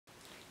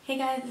Hey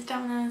guys, it's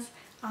Domino's.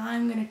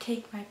 I'm gonna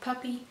take my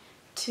puppy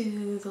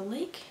to the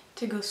lake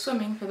to go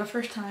swimming for the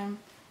first time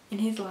in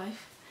his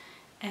life,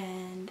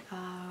 and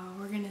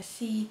we're gonna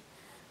see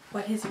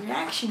what his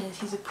reaction is.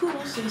 He's a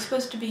poodle, so he's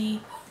supposed to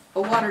be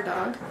a water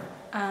dog,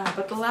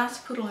 but the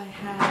last poodle I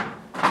had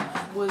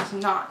was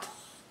not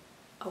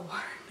a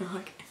water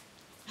dog.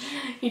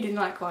 He didn't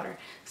like water.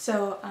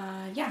 So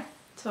yeah,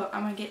 so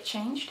I'm gonna get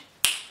changed.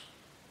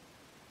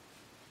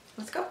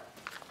 Let's go.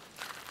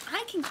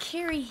 I can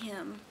carry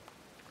him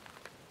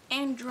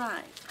and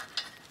drive,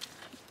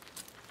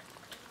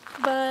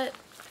 but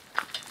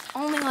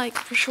only like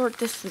for short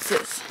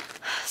distances.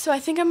 So I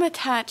think I'm gonna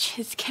attach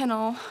his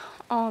kennel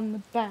on the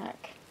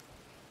back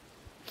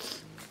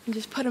and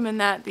just put him in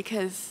that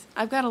because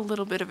I've got a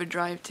little bit of a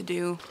drive to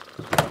do.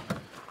 Let's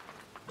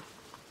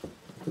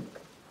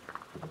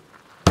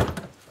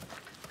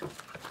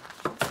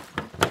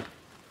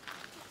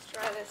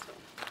try this one.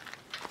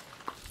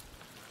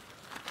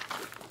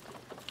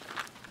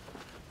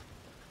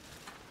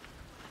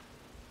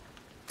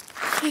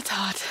 It's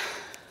hot.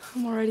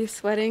 I'm already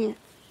sweating.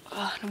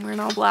 Ugh, I'm wearing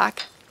all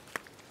black.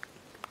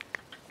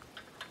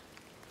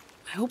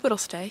 I hope it'll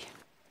stay.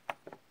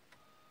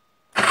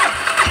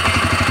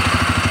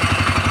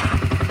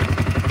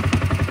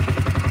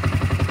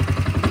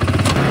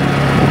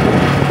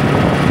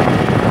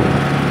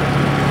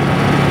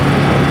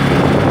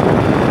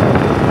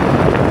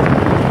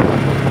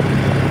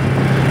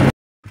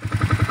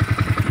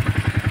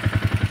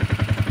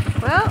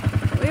 Well,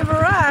 we've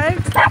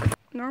arrived.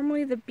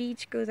 Normally the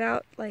beach goes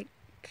out like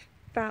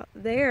about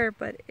there,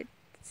 but it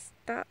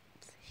stops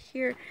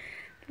here.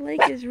 The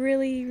lake is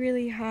really,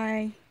 really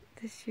high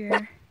this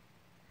year.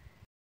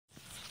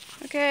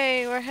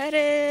 Okay, we're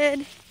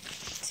headed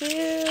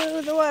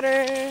to the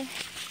water.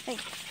 Hey,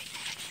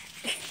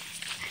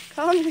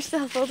 calm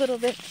yourself a little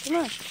bit. Come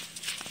on. He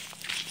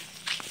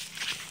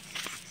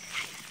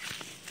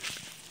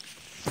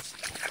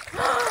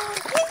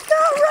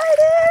got right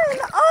in!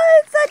 Oh,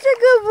 it's such a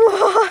good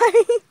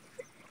boy!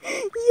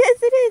 Yes,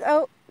 it is.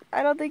 Oh,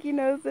 I don't think he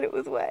knows that it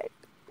was wet.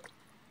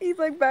 He's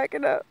like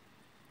backing up.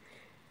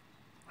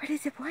 What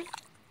is it, boy?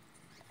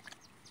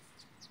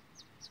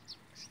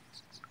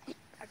 Hey,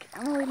 okay,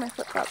 I'm gonna leave my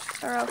flip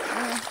flops or else.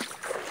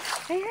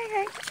 Hey, hey,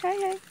 hey, hey,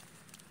 hey.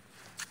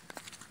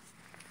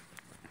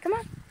 Come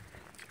on.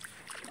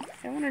 I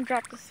don't want to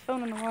drop this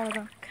phone in the water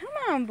though. Come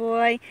on,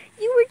 boy.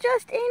 You were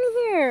just in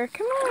here.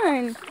 Come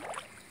on.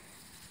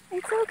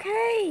 It's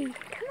okay.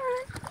 Come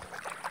on.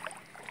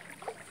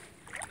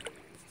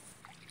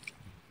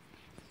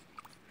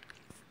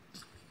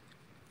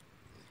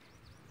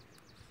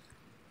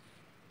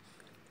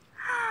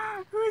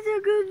 Who's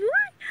a good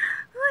boy?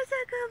 Who's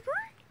a good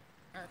boy?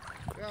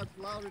 That's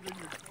louder than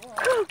your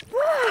car. Good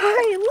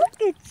boy! Look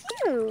at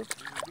you!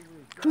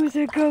 Who's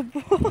a good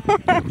boy?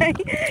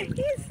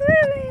 He's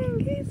swimming!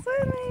 He's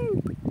swimming!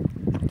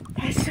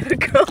 That's a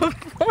good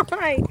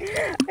boy!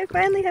 I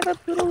finally have a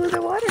poodle who's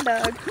a water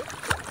dog.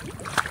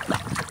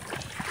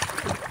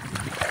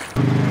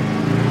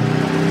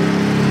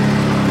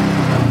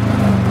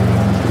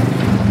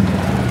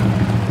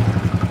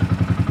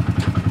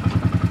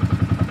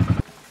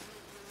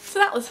 So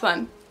that was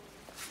fun.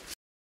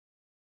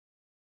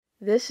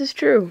 This is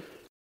true.